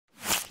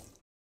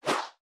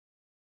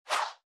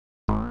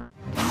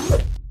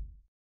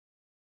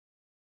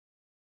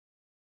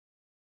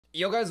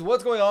Yo guys,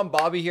 what's going on?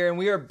 Bobby here, and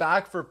we are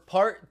back for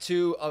part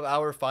 2 of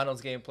our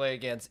finals gameplay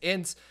against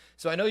Intz.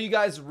 So I know you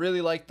guys really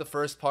liked the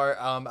first part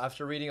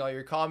after reading all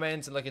your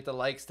comments and look at the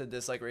likes to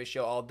dislike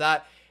ratio, all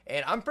that.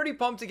 And I'm pretty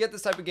pumped to get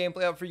this type of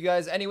gameplay out for you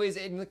guys. Anyways,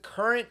 in the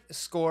current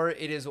score,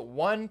 it is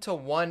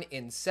 1-1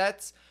 in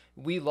sets.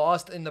 We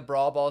lost in the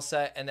Brawl Ball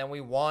set, and then we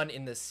won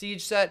in the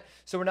Siege set.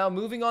 So we're now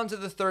moving on to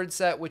the third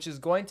set, which is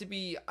going to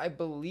be, I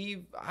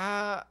believe,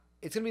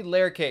 it's going to be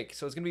Layer Cake.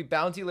 So it's going to be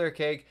Bounty Layer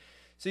Cake.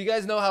 So you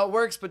guys know how it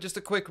works, but just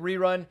a quick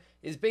rerun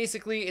is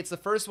basically it's the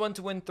first one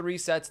to win 3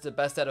 sets to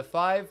best out of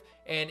 5,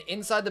 and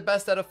inside the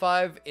best out of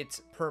 5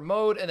 it's per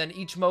mode, and then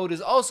each mode is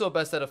also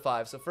best out of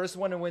 5. So first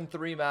one to win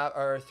 3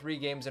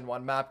 games in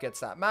one map gets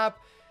that map,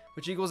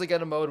 which equals to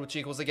get a mode, which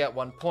equals to get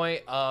 1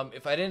 point.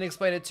 If I didn't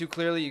explain it too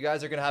clearly, you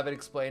guys are gonna have it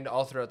explained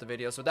all throughout the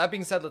video. So with that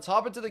being said, let's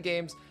hop into the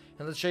games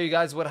and let's show you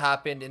guys what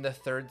happened in the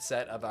third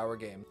set of our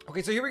game.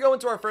 Okay, so here we go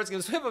into our first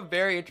game. So we have a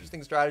very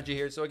interesting strategy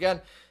here. So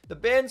again, the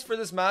bans for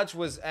this match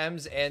was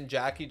Ems and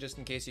Jackie, just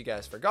in case you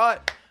guys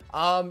forgot.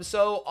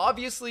 So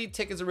obviously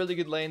Tick is a really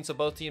good lane, so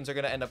both teams are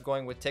going to end up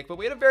going with Tick, but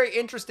we had a very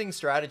interesting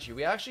strategy.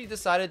 We actually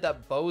decided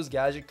that Bo's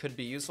gadget could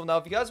be useful. Now,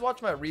 if you guys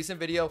watch my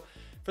recent video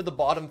for the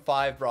bottom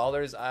 5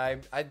 brawlers, I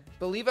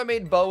believe I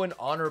made Bo an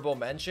honorable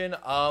mention.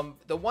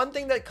 The one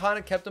thing that kind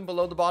of kept him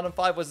below the bottom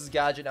 5 was his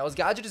gadget. Now, his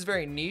gadget is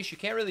very niche. You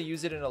can't really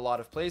use it in a lot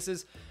of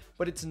places,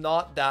 but it's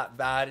not that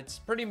bad. It's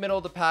pretty middle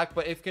of the pack,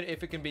 but if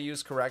it can be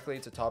used correctly,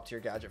 it's a top tier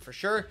gadget for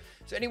sure.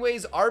 So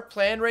anyways, our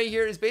plan right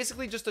here is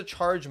basically just to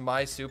charge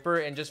my super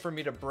and just for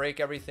me to break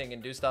everything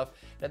and do stuff.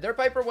 Now, their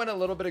Piper went a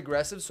little bit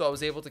aggressive, so I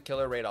was able to kill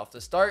her right off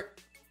the start.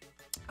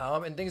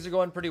 And things are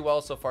going pretty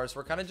well so far, so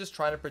we're kind of just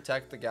trying to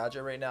protect the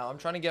gadget right now. I'm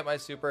trying to get my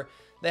super.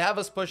 They have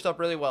us pushed up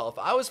really well. If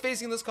I was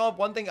facing this comp,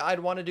 one thing I'd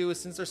want to do is,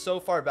 since they're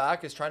so far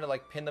back, is trying to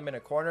like pin them in a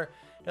corner.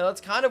 Now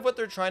that's kind of what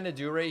they're trying to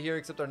do right here,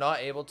 except they're not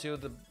able to.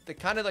 The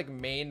kind of like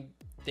main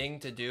thing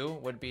to do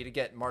would be to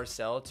get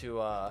Marcel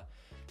to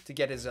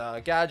get his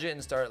gadget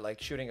and start like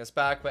shooting us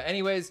back. But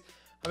anyways,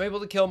 I'm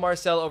able to kill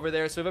Marcel over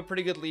there, so we have a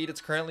pretty good lead.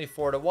 It's currently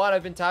 4-1.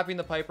 I've been tapping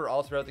the Piper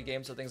all throughout the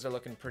game, so things are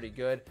looking pretty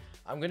good.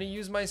 I'm going to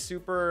use my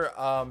super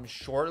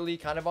shortly,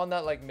 kind of on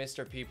that like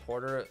Mr. P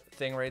Porter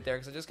thing right there,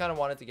 because I just kind of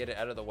wanted to get it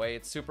out of the way.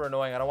 It's super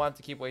annoying. I don't want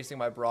to keep wasting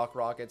my Brock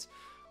rockets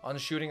on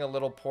shooting a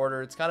little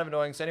Porter. It's kind of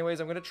annoying. So anyways,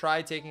 I'm going to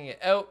try taking it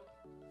out.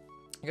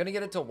 I'm going to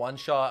get it to one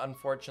shot,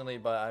 unfortunately,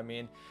 but I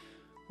mean,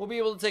 we'll be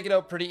able to take it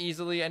out pretty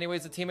easily.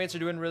 Anyways, the teammates are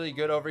doing really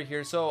good over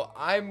here. So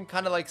I'm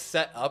kind of like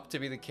set up to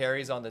be the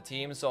carries on the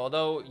team. So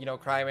although, you know,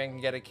 Cryman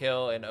can get a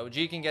kill and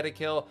OG can get a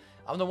kill,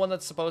 I'm the one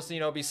that's supposed to, you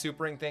know, be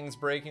supering things,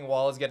 breaking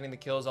walls, getting the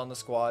kills on the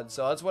squad.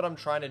 So that's what I'm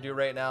trying to do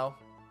right now.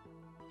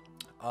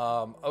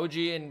 OG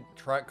and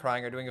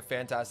Crying are doing a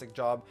fantastic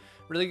job.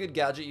 Really good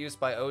gadget use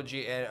by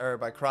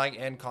by Crying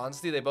and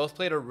Constantly. They both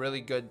played a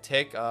really good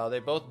Tick. They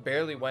both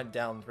barely went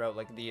down throughout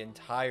like the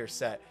entire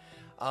set.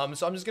 So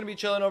I'm just going to be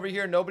chilling over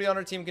here. Nobody on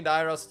our team can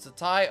die or else it's a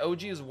tie.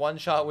 OG is one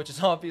shot, which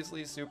is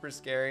obviously super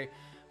scary.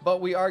 But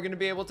we are going to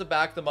be able to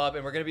back them up,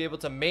 and we're going to be able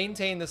to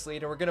maintain this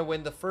lead, and we're going to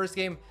win the first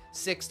game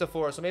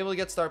 6-4. So I'm able to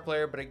get star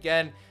player, but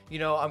again, you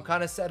know, I'm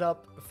kind of set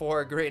up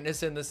for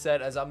greatness in this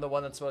set, as I'm the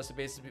one that's supposed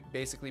to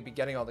basically be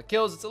getting all the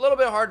kills. It's a little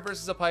bit hard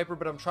versus a Piper,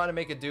 but I'm trying to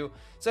make it do.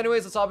 So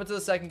anyways, let's hop into the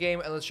second game,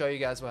 and let's show you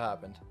guys what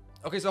happened.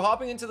 Okay, so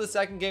hopping into the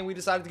second game, we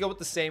decided to go with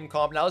the same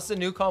comp. Now, this is a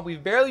new comp.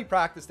 We've barely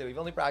practiced it. We've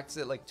only practiced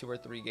it like 2 or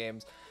 3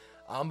 games.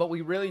 But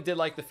we really did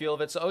like the feel of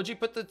it. So OG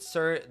put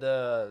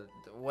the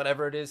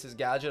whatever it is, his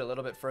gadget a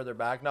little bit further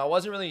back. Now, I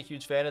wasn't really a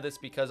huge fan of this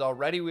because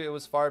already it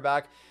was far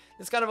back.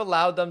 This kind of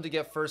allowed them to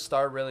get first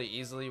star really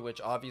easily, which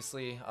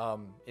obviously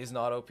is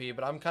not OP.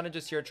 But I'm kind of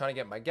just here trying to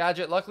get my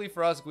gadget. Luckily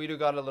for us, Guido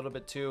got a little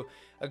bit too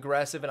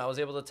aggressive, and I was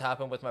able to tap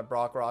him with my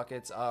Brock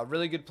rockets.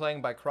 Really good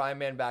playing by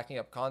Cryman, backing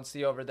up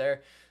Consti over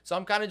there. So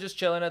I'm kind of just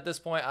chilling at this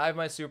point. I have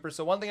my super.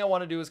 So one thing I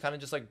want to do is kind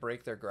of just like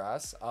break their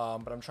grass.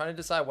 But I'm trying to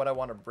decide what I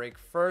want to break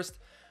first.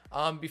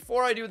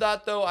 Before I do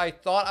that though, I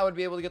thought I would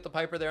be able to get the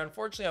Piper there.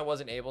 Unfortunately, I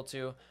wasn't able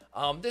to.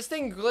 This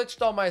thing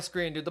glitched on my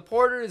screen, dude. The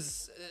Porter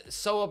is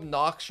so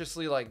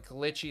obnoxiously like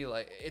glitchy.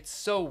 Like, it's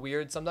so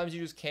weird. Sometimes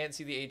you just can't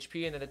see the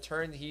HP, and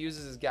then he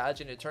uses his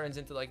gadget and it turns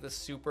into like this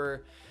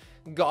super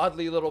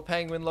godly little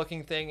penguin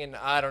looking thing, and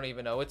I don't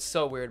even know. It's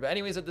so weird. But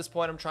anyways, at this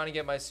point, I'm trying to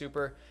get my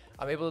super.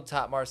 I'm able to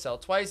tap Marcel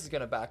twice. He's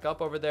going to back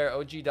up over there.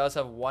 OG does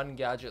have 1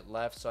 gadget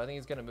left, so I think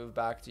he's going to move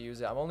back to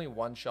use it. I'm only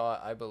 1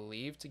 shot, I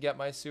believe, to get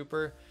my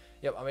super.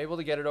 Yep, I'm able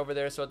to get it over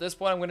there. So at this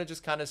point, I'm going to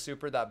just kind of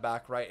super that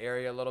back right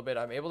area a little bit.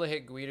 I'm able to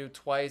hit Guido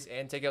twice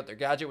and take out their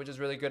gadget, which is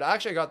really good.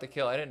 Actually, I got the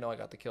kill. I didn't know I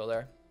got the kill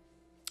there.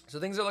 So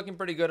things are looking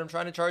pretty good. I'm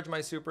trying to charge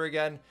my super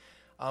again.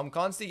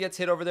 Consti gets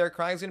hit over there.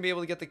 Crying's going to be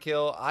able to get the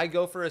kill. I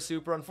go for a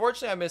super.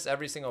 Unfortunately, I miss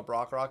every single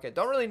Brock rocket.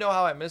 Don't really know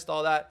how I missed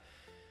all that,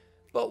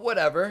 but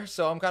whatever.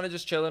 So I'm kind of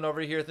just chilling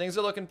over here. Things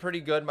are looking pretty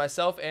good.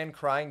 Myself and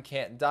Crying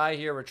can't die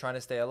here. We're trying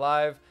to stay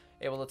alive.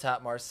 Able to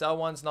tap Marcel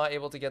once, not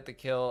able to get the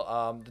kill.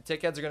 The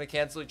Tickheads are going to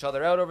cancel each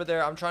other out over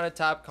there. I'm trying to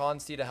tap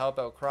Consti to help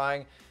out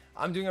Crying.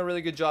 I'm doing a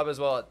really good job as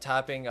well at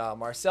tapping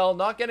Marcel.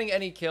 Not getting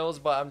any kills,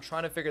 but I'm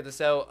trying to figure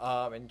this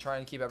out and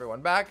trying to keep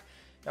everyone back.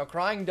 Now,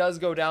 Crying does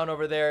go down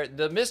over there.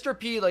 The Mr.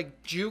 P,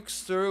 like,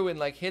 jukes through and,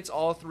 like, hits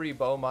all 3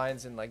 bow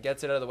mines and, like,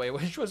 gets it out of the way,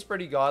 which was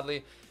pretty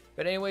godly.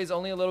 But anyways,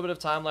 only a little bit of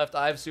time left.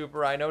 I have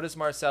super. I noticed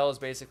Marcel is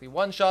basically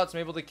one shot, so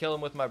I'm able to kill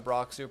him with my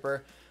Brock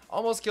super.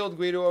 Almost killed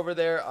Guido over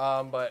there,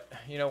 but,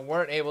 you know,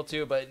 weren't able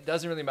to, but it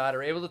doesn't really matter.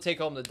 We're able to take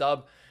home the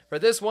dub. For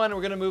this one,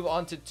 we're going to move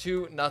on to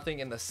 2-0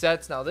 in the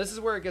sets. Now, this is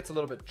where it gets a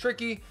little bit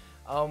tricky.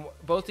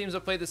 Both teams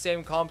have played the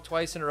same comp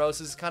twice in a row,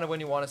 so this is kind of when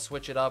you want to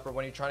switch it up or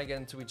when you're trying to get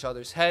into each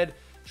other's head,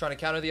 trying to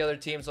counter the other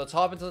team. So let's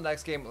hop into the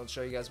next game. Let's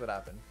show you guys what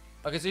happened.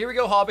 Okay, so here we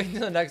go, hopping into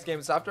the next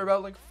game. So after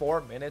about like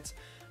 4 minutes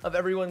of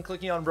everyone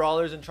clicking on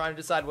brawlers and trying to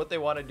decide what they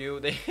want to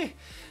do,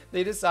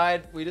 we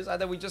decide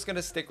that we're just going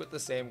to stick with the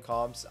same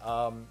comps.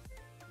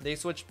 They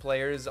switched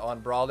players on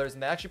brawlers,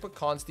 and they actually put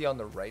Consti on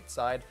the right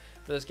side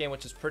for this game,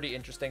 which is pretty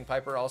interesting.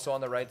 Piper also on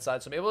the right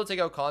side, so I'm able to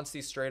take out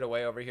Consti straight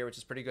away over here, which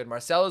is pretty good.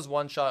 Marcel is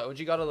one shot.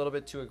 OG got a little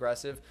bit too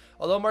aggressive,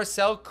 although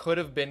Marcel could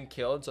have been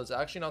killed, so it's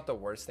actually not the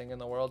worst thing in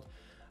the world.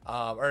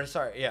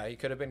 He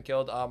could have been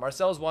killed.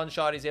 Marcel's one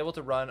shot. He's able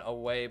to run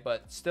away,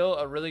 but still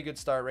a really good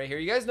start right here.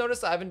 You guys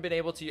notice I haven't been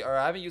able to, or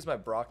I haven't used my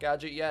Brock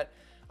gadget yet.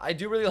 I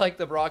do really like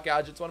the Brock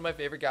gadget. It's one of my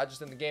favorite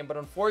gadgets in the game, but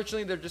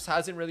unfortunately there just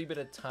hasn't really been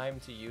a time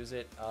to use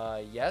it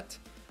yet.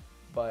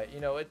 But, you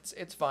know,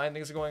 it's fine.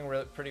 Things are going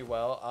pretty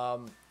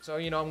well. So,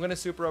 you know, I'm going to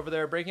super over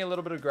there, breaking a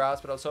little bit of grass,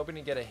 but I was hoping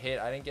to get a hit.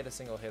 I didn't get a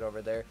single hit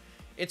over there.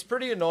 It's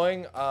pretty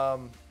annoying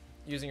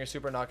using your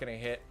super not getting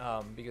hit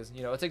because,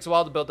 you know, it takes a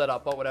while to build that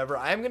up, but whatever.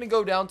 I am going to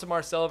go down to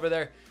Marcel over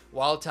there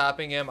while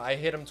tapping him. I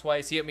hit him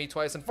twice. He hit me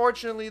twice.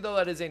 Unfortunately, though,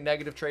 that is a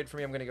negative trade for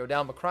me. I'm going to go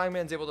down, but Crying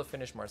Man's able to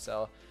finish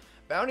Marcel.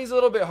 Bounty's a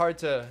little bit hard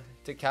to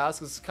cast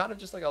because it's kind of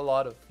just like a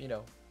lot of, you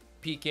know,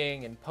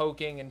 peeking and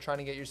poking and trying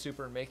to get your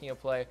super and making a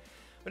play.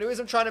 But anyways,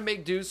 I'm trying to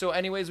make do. So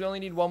anyways, we only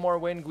need one more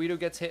win. Guido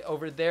gets hit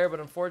over there, but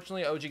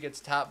unfortunately, OG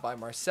gets tapped by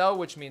Marcel,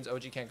 which means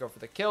OG can't go for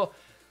the kill.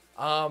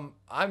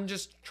 I'm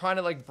just trying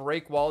to like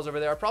break walls over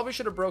there. I probably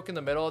should have broken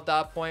the middle at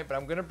that point, but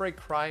I'm going to break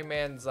Crying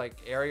Man's like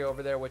area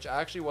over there, which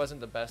actually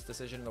wasn't the best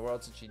decision in the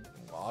world since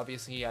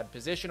obviously he had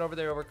position over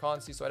there over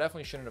Consti, so I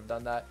definitely shouldn't have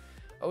done that.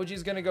 OG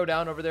is going to go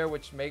down over there,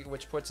 which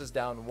puts us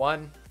down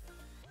 1.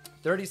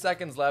 30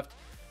 seconds left.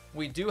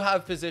 We do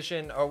have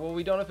position, or well,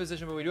 we don't have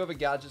position, but we do have a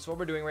gadget. So what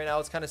we're doing right now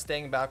is kind of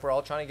staying back. We're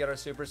all trying to get our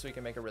super so we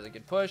can make a really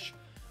good push.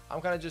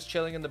 I'm kind of just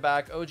chilling in the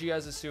back. OG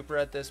has a super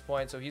at this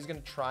point, so he's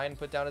going to try and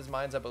put down his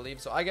mines, I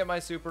believe. So I get my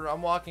super.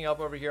 I'm walking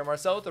up over here.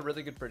 Marcel with a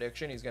really good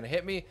prediction. He's going to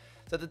hit me.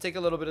 So I have to take a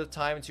little bit of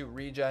time to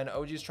regen.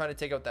 OG's trying to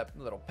take out that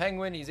little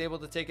penguin. He's able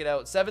to take it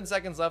out. 7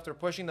 seconds left. We're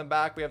pushing them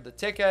back. We have the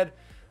tick head.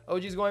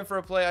 OG's going for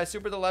a play. I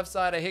super the left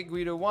side. I hit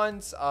Guido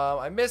once.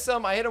 I miss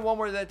him. I hit him one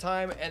more that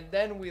time, and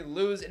then we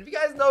lose. And if you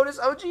guys notice,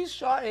 OG's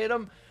shot hit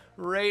him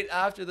right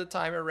after the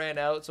timer ran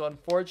out. So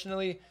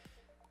unfortunately,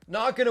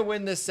 not going to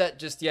win this set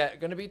just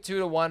yet. Going to be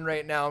 2-1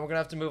 right now. I'm going to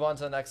have to move on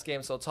to the next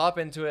game. So let's hop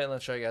into it and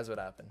let's show you guys what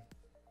happened.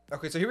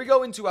 Okay, so here we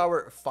go into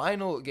our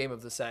final game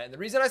of the set. And the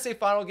reason I say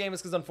final game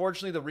is because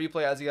unfortunately the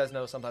replay, as you guys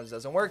know, sometimes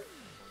doesn't work.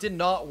 Did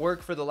not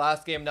work for the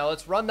last game. Now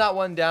let's run that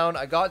one down.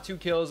 I got 2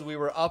 kills. We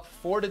were up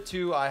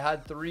 4-2. I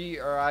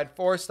had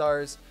 4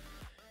 stars,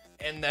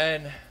 and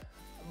then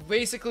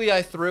basically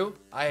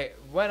I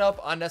went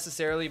up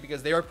unnecessarily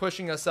because they were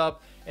pushing us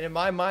up, and in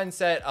my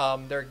mindset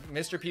their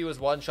Mr. P was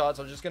one shot,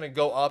 so I'm just gonna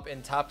go up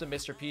and tap the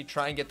Mr. P,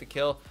 try and get the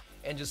kill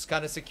and just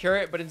kind of secure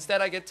it. But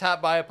instead I get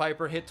tapped by a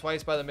Piper, hit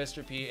twice by the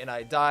Mr. P, and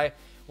I die.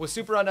 Was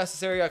super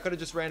unnecessary. I could have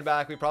just ran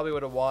back. We probably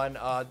would have won.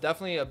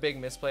 Definitely a big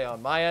misplay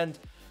on my end.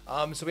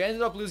 So we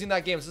ended up losing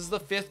that game. So this is the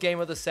 5th game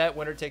of the set.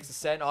 Winner takes the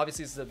set. And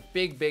obviously, this is a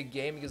big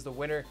game because the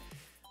winner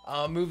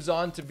moves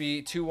on to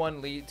be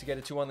 2-1 lead, to get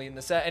a 2-1 lead in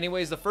the set.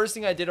 Anyways, the first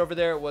thing I did over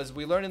there was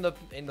we learned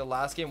in the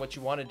last game what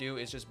you want to do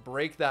is just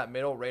break that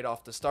middle right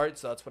off the start.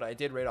 So that's what I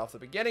did right off the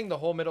beginning. The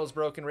whole middle is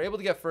broken. We're able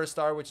to get first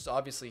star, which is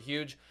obviously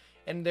huge.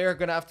 And they're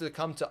going to have to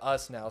come to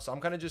us now. So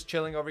I'm kind of just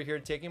chilling over here,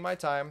 taking my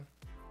time,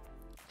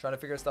 trying to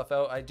figure stuff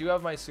out. I do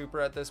have my super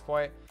at this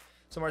point.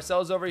 So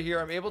Marcel's over here.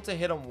 I'm able to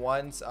hit him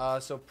once,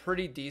 so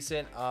pretty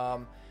decent.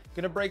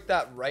 Gonna break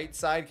that right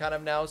side kind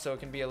of now, so it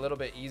can be a little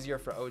bit easier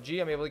for OG.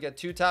 I'm able to get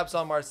 2 taps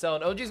on Marcel,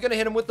 and OG's gonna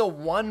hit him with the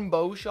 1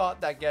 bow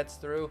shot that gets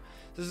through.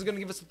 This is gonna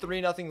give us a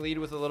 3-0 lead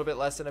with a little bit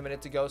less than a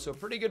minute to go, so a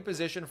pretty good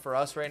position for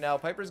us right now.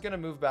 Piper's gonna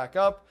move back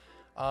up.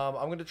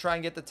 I'm gonna try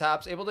and get the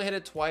taps. Able to hit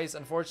it twice.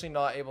 Unfortunately,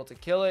 not able to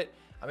kill it.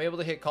 I'm able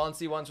to hit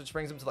Consti once, which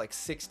brings him to like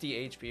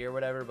 60 HP or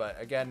whatever, but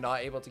again,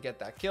 not able to get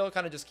that kill.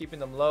 Kind of just keeping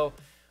them low.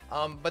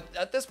 But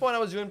at this point I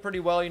was doing pretty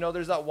well. You know,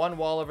 there's that one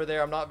wall over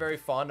there. I'm not very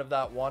fond of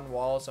that one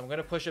wall, so I'm going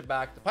to push it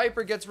back. The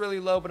Piper gets really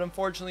low, but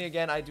unfortunately,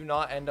 again, I do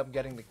not end up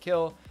getting the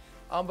kill.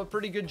 But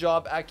pretty good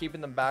job at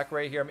keeping them back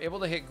right here. I'm able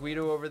to hit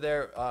Guido over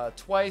there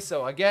twice.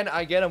 So again,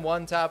 I get him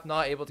 1 tap,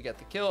 not able to get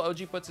the kill.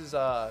 OG puts his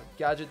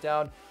gadget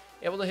down.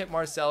 Able to hit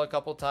Marcel a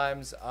couple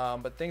times,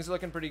 but things are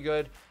looking pretty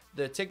good.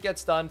 The tick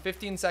gets done.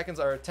 15 seconds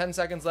or 10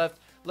 seconds left.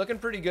 Looking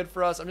pretty good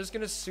for us. I'm just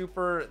going to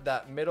super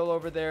that middle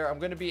over there. I'm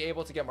going to be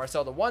able to get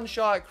Marcel the 1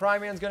 shot. Crying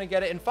Man's going to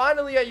get it. And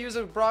finally, I use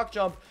a Brock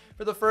jump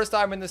for the first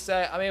time in the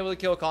set. I'm able to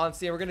kill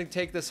Consti. And we're going to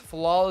take this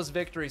flawless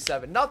victory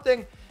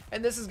 7-0.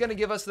 and this is going to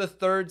give us the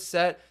third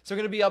set. So we're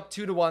going to be up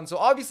 2-1. So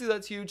obviously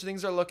that's huge.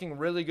 Things are looking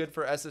really good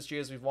for SSG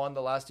as we've won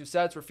the last 2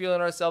 sets. We're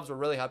feeling ourselves. We're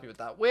really happy with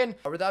that win.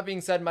 With that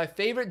being said, my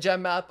favorite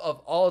gem map of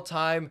all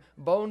time,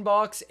 Bone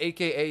Box,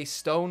 aka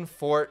Stone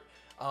Fort,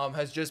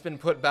 has just been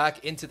put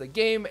back into the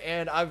game,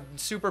 and I'm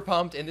super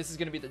pumped, and this is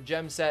going to be the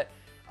gem set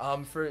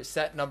for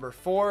set number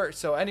 4.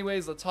 So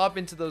anyways, let's hop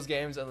into those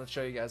games and let's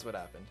show you guys what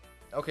happened.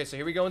 Okay, so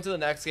here we go into the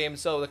next game.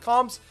 So the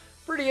comps,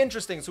 pretty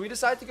interesting. So we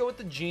decided to go with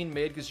the Jean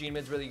mid because Jean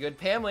mid's really good.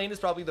 Pam lane is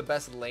probably the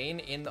best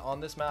lane on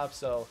this map,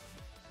 so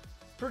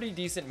pretty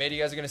decent mid.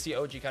 You guys are going to see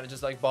OG kind of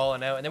just like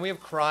balling out. And then we have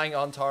Crying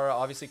on Tara.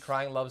 Obviously,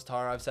 Crying loves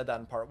Tara. I've said that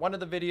in part 1 of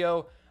the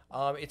video.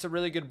 It's a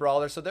really good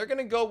brawler. So they're going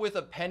to go with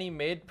a Penny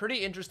mid. Pretty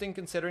interesting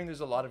considering there's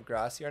a lot of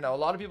grass here. Now, a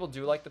lot of people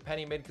do like the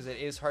Penny mid because it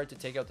is hard to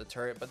take out the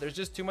turret, but there's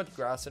just too much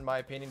grass in my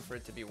opinion for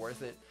it to be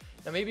worth it.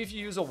 Now, maybe if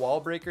you use a wall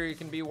breaker, it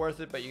can be worth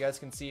it, but you guys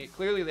can see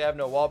clearly they have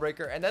no wall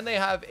breaker. And then they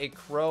have a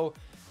Crow.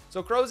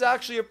 So Crow's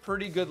actually a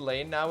pretty good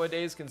lane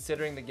nowadays,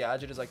 considering the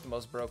gadget is like the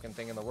most broken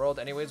thing in the world.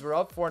 Anyways, we're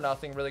up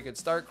 4-0. Really good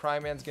start.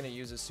 Cryman's going to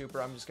use his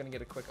super. I'm just going to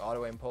get a quick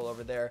auto aim pull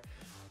over there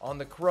on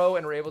the Crow,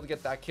 and we're able to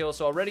get that kill.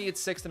 So already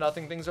it's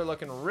 6-0. Things are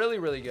looking really,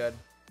 really good.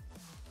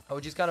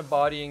 OG's kind of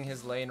bodying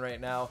his lane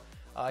right now.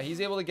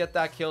 He's able to get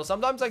that kill.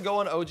 Sometimes I go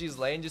on OG's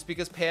lane just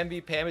because Pam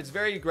v Pam, it's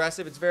very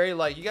aggressive. It's very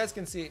like, you guys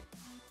can see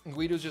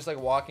Guido's just like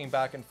walking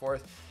back and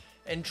forth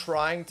and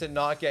trying to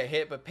not get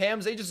hit, but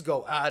Pam's, they just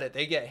go at it.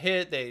 They get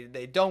hit,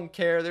 they don't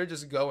care, they're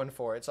just going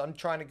for it. So I'm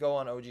trying to go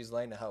on OG's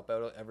lane to help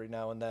out every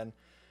now and then.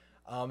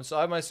 So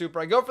I have my super.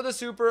 I go for the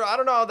super. I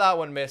don't know how that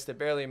one missed. It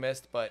barely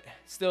missed, but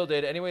still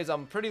did. Anyways,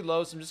 I'm pretty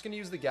low, so I'm just going to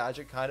use the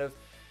gadget kind of.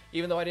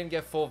 Even though I didn't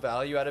get full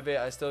value out of it,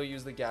 I still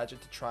use the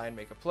gadget to try and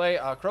make a play.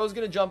 Crow's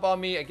going to jump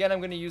on me. Again, I'm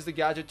going to use the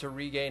gadget to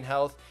regain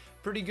health.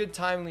 Pretty good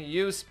timely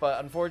use,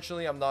 but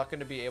unfortunately, I'm not going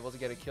to be able to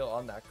get a kill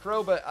on that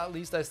Crow, but at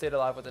least I stayed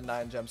alive with the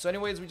 9 gems. So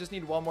anyways, we just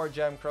need one more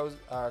gem.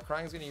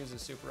 Crying's going to use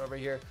his super over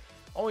here.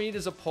 All we need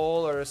is a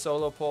pull or a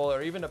solo pull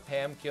or even a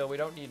Pam kill. We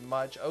don't need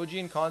much. OG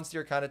and Consti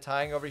are kind of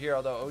tying over here,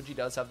 although OG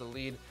does have the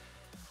lead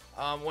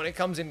when it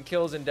comes in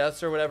kills and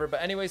deaths or whatever.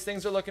 But anyways,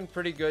 things are looking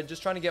pretty good.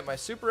 Just trying to get my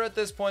super at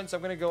this point, so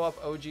I'm going to go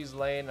up OG's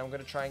lane. I'm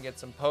going to try and get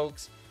some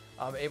pokes.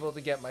 I'm able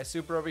to get my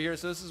super over here.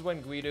 So this is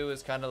when Guido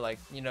is kind of like,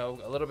 you know,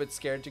 a little bit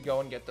scared to go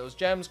and get those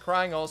gems.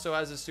 Crying also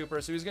has his super,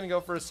 so he's going to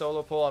go for a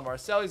solo pull on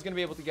Marcel. He's going to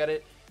be able to get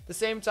it. At the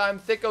same time,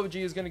 Thick OG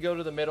is going to go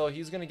to the middle.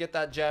 He's going to get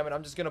that gem, and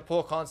I'm just going to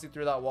pull constantly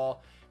through that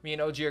wall. Me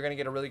and OG are going to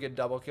get a really good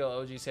double kill.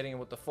 OG's hitting him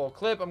with the full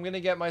clip. I'm going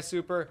to get my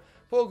super,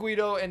 pull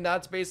Guido, and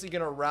that's basically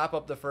going to wrap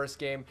up the first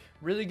game.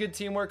 Really good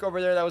teamwork over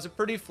there. That was a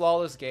pretty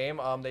flawless game.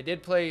 They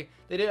did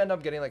end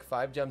up getting like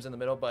 5 gems in the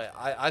middle, but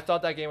I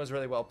thought that game was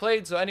really well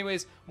played. So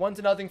anyways,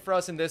 1-0 for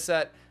us in this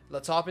set.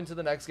 Let's hop into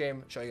the next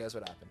game, show you guys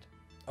what happened.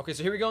 Okay,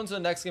 so here we go into the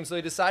next game. So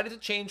they decided to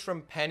change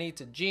from Penny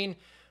to Jean.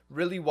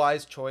 Really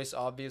wise choice,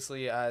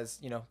 obviously, as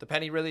you know, the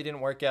Penny really didn't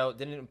work out,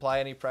 didn't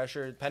apply any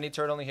pressure. Penny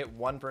turret only hit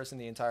 1 person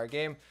the entire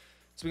game.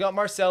 So we got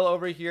Marcel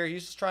over here.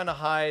 He's just trying to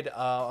hide.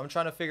 I'm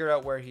trying to figure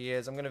out where he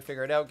is. I'm going to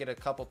figure it out, get a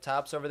couple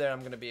taps over there. I'm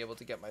going to be able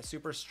to get my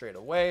super straight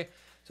away.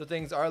 So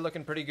things are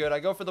looking pretty good. I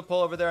go for the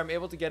pull over there. I'm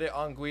able to get it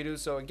on Guido.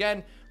 So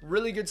again,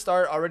 really good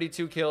start. Already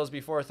 2 kills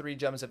before 3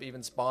 gems have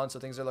even spawned. So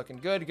things are looking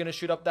good. Going to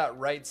shoot up that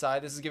right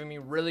side. This is giving me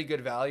really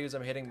good values.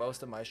 I'm hitting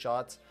most of my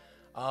shots.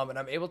 And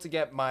I'm able to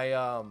get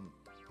my...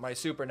 my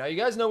super. Now you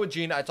guys know with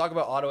Jean, I talk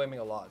about auto aiming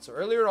a lot. So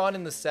earlier on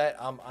in the set,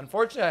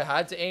 unfortunately I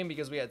had to aim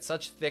because we had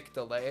such thick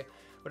delay.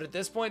 But at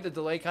this point, the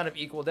delay kind of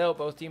equaled out.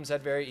 Both teams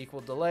had very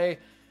equal delay.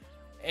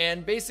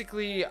 And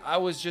basically, I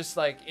was just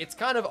like, it's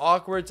kind of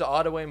awkward to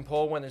auto aim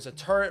pull when there's a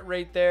turret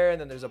right there, and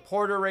then there's a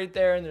porter right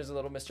there, and there's a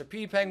little Mr.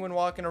 P penguin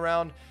walking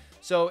around.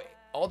 So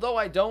although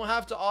I don't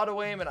have to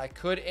auto aim and I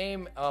could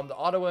aim, the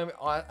auto aim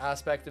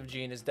aspect of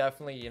Jean is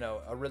definitely, you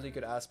know, a really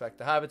good aspect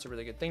to have. It's a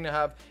really good thing to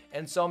have.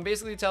 And so I'm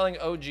basically telling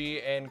OG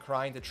and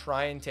Crying to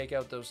try and take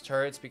out those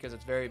turrets because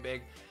it's very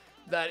big.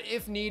 That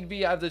if need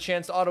be, I have the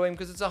chance to auto aim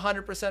because it's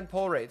 100%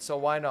 pull rate. So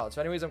why not?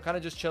 So anyways, I'm kind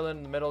of just chilling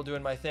in the middle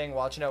doing my thing,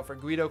 watching out for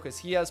Guido because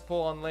he has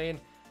pull on lane.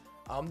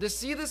 To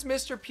see this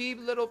Mr. P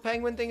little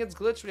penguin thing, it's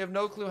glitched. We have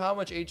no clue how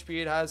much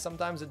HP it has.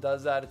 Sometimes it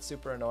does that. It's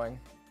super annoying.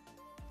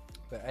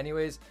 But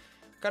anyways,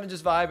 kind of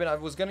just vibing. I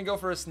was going to go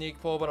for a sneak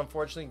pull, but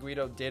unfortunately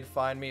Guido did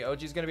find me.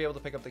 OG's going to be able to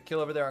pick up the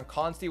kill over there on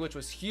Consti, which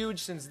was huge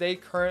since they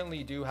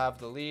currently do have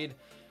the lead.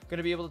 Going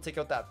to be able to take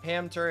out that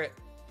Pam turret.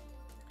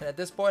 And at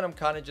this point, I'm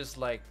kind of just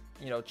like,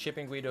 you know,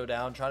 chipping Guido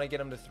down, trying to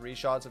get him to 3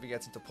 shots. If he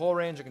gets into pull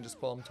range, I can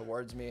just pull him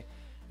towards me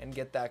and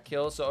get that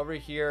kill. So over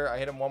here, I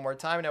hit him 1 more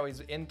time. Now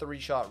he's in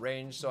 3-shot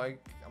range. So I'm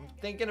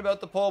thinking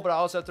about the pull, but I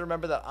also have to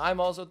remember that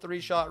I'm also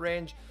 3-shot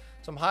range.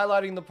 So I'm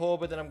highlighting the pull,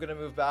 but then I'm going to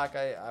move back.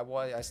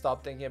 I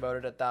stopped thinking about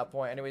it at that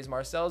point. Anyways,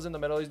 Marcel's in the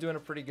middle. He's doing a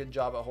pretty good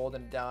job at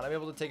holding it down. I'm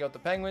able to take out the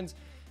penguins.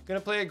 Going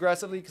to play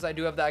aggressively because I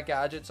do have that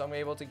gadget. So I'm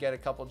able to get a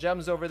couple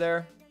gems over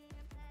there.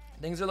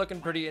 Things are looking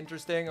pretty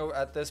interesting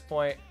at this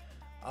point.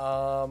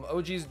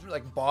 OG's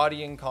like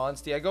bodying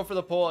Consti. I go for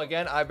the pull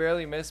again. I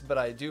barely miss, but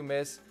I do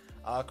miss.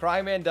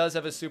 Crying Man does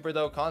have a super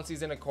though.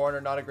 Consti's in a corner,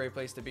 not a great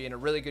place to be, and a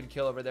really good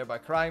kill over there by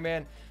Crying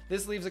Man.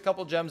 This leaves a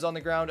couple gems on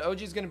the ground.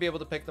 OG's going to be able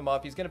to pick them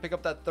up. He's going to pick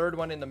up that third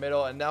one in the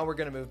middle, and now we're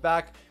going to move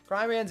back.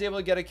 Crying Man's able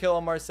to get a kill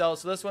on Marcel,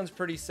 so this one's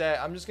pretty set.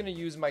 I'm just going to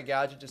use my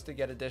gadget just to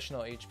get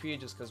additional HP,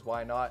 just because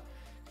why not?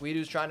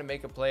 Guido's trying to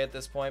make a play at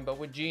this point, but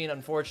with Gene,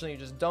 unfortunately, you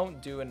just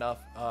don't do enough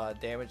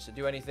damage to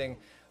do anything.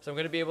 So I'm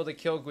going to be able to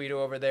kill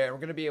Guido over there, and we're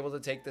going to be able to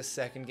take this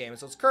second game.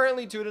 So it's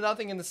currently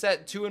 2-0 in the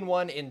set,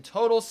 2-1 in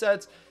total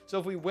sets. So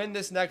if we win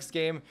this next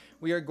game,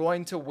 we are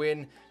going to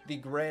win the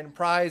grand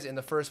prize in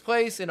the first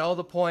place and all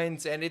the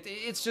points, and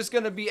it's just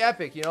going to be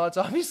epic. You know, it's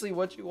obviously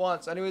what you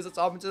want. So anyways, let's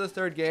hop into the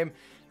third game,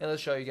 and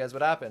let's show you guys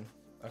what happened.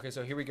 Okay,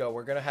 so here we go.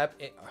 We're going to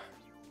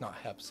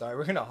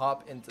we're going to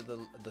hop into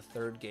the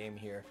third game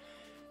here.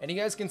 And you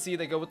guys can see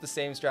they go with the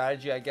same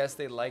strategy. I guess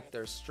they like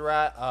their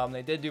strat.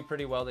 They did do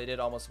pretty well. They did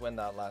almost win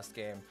that last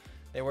game.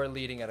 They were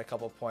leading at a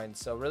couple points.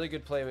 So really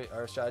good play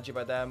or strategy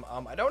by them.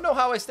 I don't know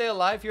how I stay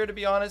alive here, to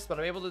be honest, but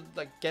I'm able to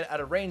like get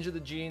out of range of the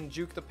Gene,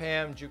 juke the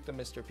Pam, juke the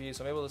Mr. P.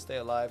 So I'm able to stay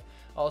alive.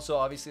 Also,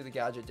 obviously, the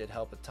gadget did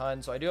help a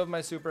ton. So I do have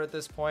my super at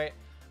this point.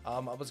 I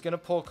was going to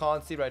pull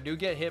Consti, but I do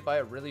get hit by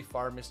a really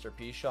far Mr.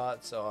 P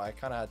shot. So I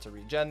kind of had to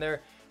regen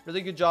there.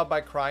 Really good job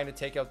by Crying to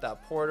take out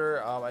that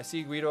Porter. I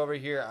see Guido over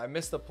here. I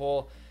missed the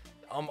pull.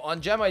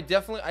 On Gem, I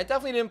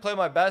definitely didn't play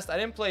my best. I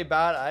didn't play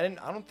bad.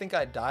 I don't think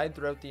I died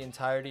throughout the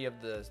entirety of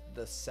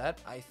the set.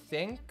 I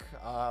think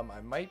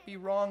I might be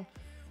wrong,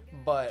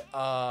 but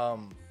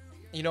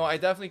you know, I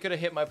definitely could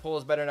have hit my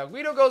pulls better. Now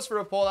Guido goes for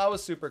a pull. That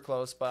was super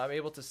close, but I'm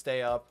able to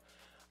stay up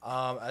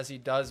as he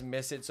does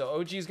miss it. So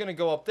OG is going to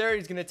go up there.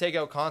 He's going to take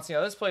out Consti.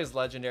 Now this play is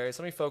legendary,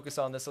 so let me focus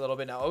on this a little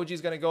bit. Now OG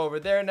is going to go over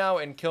there now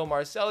and kill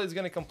Marcel. He's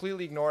going to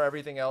completely ignore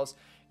everything else.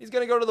 He's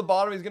going to go to the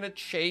bottom. He's going to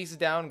chase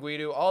down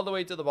Guido all the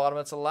way to the bottom.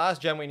 That's the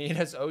last gem we need,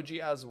 as OG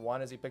has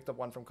one, as he picked up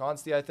one from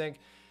Consti, I think.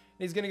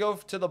 He's going to go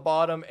to the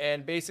bottom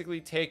and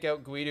basically take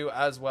out Guido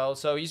as well.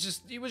 So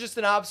he was just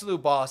an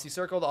absolute boss. He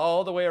circled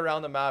all the way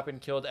around the map and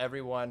killed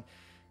everyone.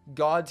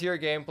 God tier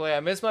gameplay.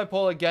 I missed my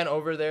pull again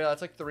over there.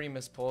 That's like 3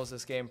 missed pulls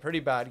this game. Pretty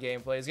bad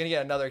gameplay. He's going to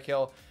get another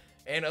kill.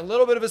 And a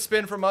little bit of a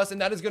spin from us,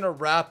 and that is going to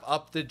wrap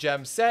up the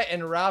gem set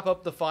and wrap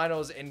up the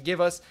finals and give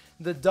us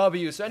the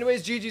W. So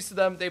anyways, GG's to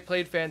them. They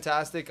played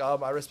fantastic.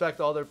 I respect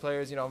all their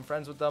players. You know, I'm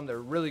friends with them. They're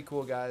really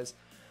cool guys.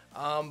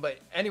 But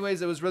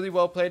anyways, it was really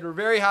well played. We're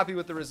very happy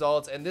with the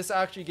results, and this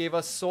actually gave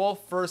us sole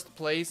first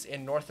place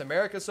in North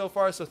America so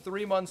far. So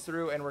 3 months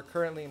through, and we're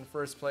currently in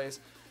first place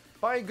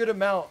by a good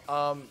amount,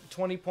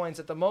 20 points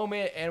at the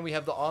moment, and we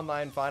have the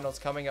online finals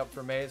coming up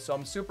for May, so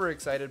I'm super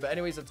excited. But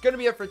anyways, that's going to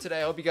be it for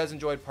today. I hope you guys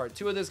enjoyed part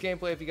 2 of this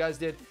gameplay. If you guys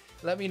did,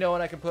 let me know,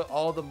 and I can put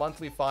all the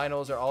monthly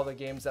finals or all the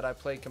games that I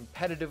play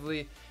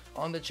competitively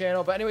on the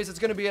channel. But anyways, that's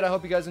going to be it. I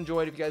hope you guys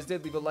enjoyed. If you guys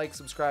did, leave a like,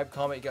 subscribe,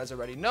 comment. You guys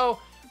already know.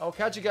 I will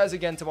catch you guys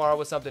again tomorrow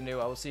with something new.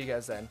 I will see you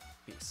guys then.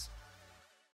 Peace.